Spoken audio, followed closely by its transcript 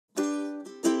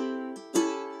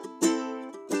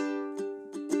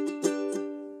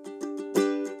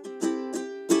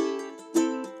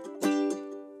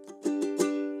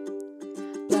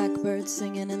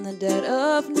singing in the dead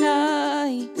of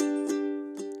night.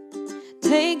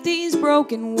 Take these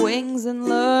broken wings and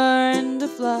learn to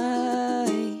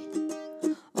fly.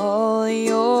 All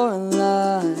your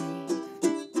life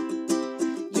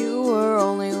you were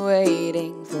only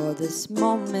waiting for this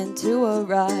moment to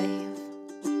arrive.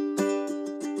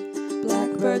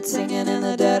 Blackbird singing in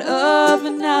the dead of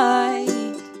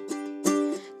night.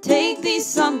 Take these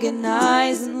sunken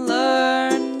eyes and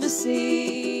learn to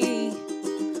see.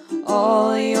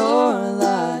 All your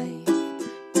life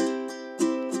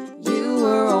you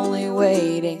were only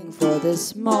waiting for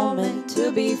this moment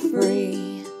to be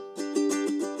free.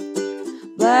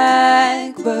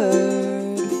 Blackbird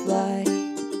fly,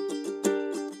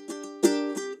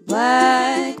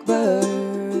 blackbird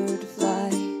fly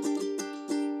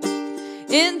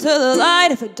into the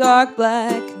light of a dark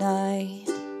black night.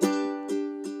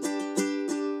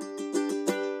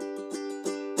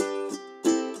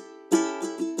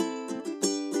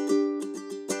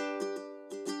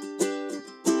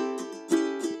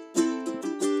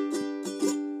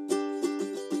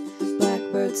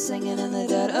 Blackbird singing in the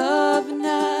dead of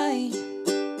night.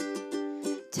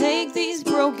 Take these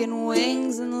broken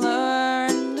wings and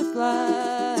learn to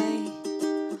fly.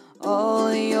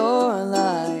 All your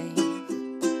life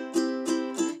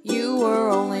you were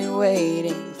only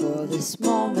waiting for this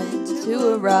moment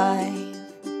to arrive.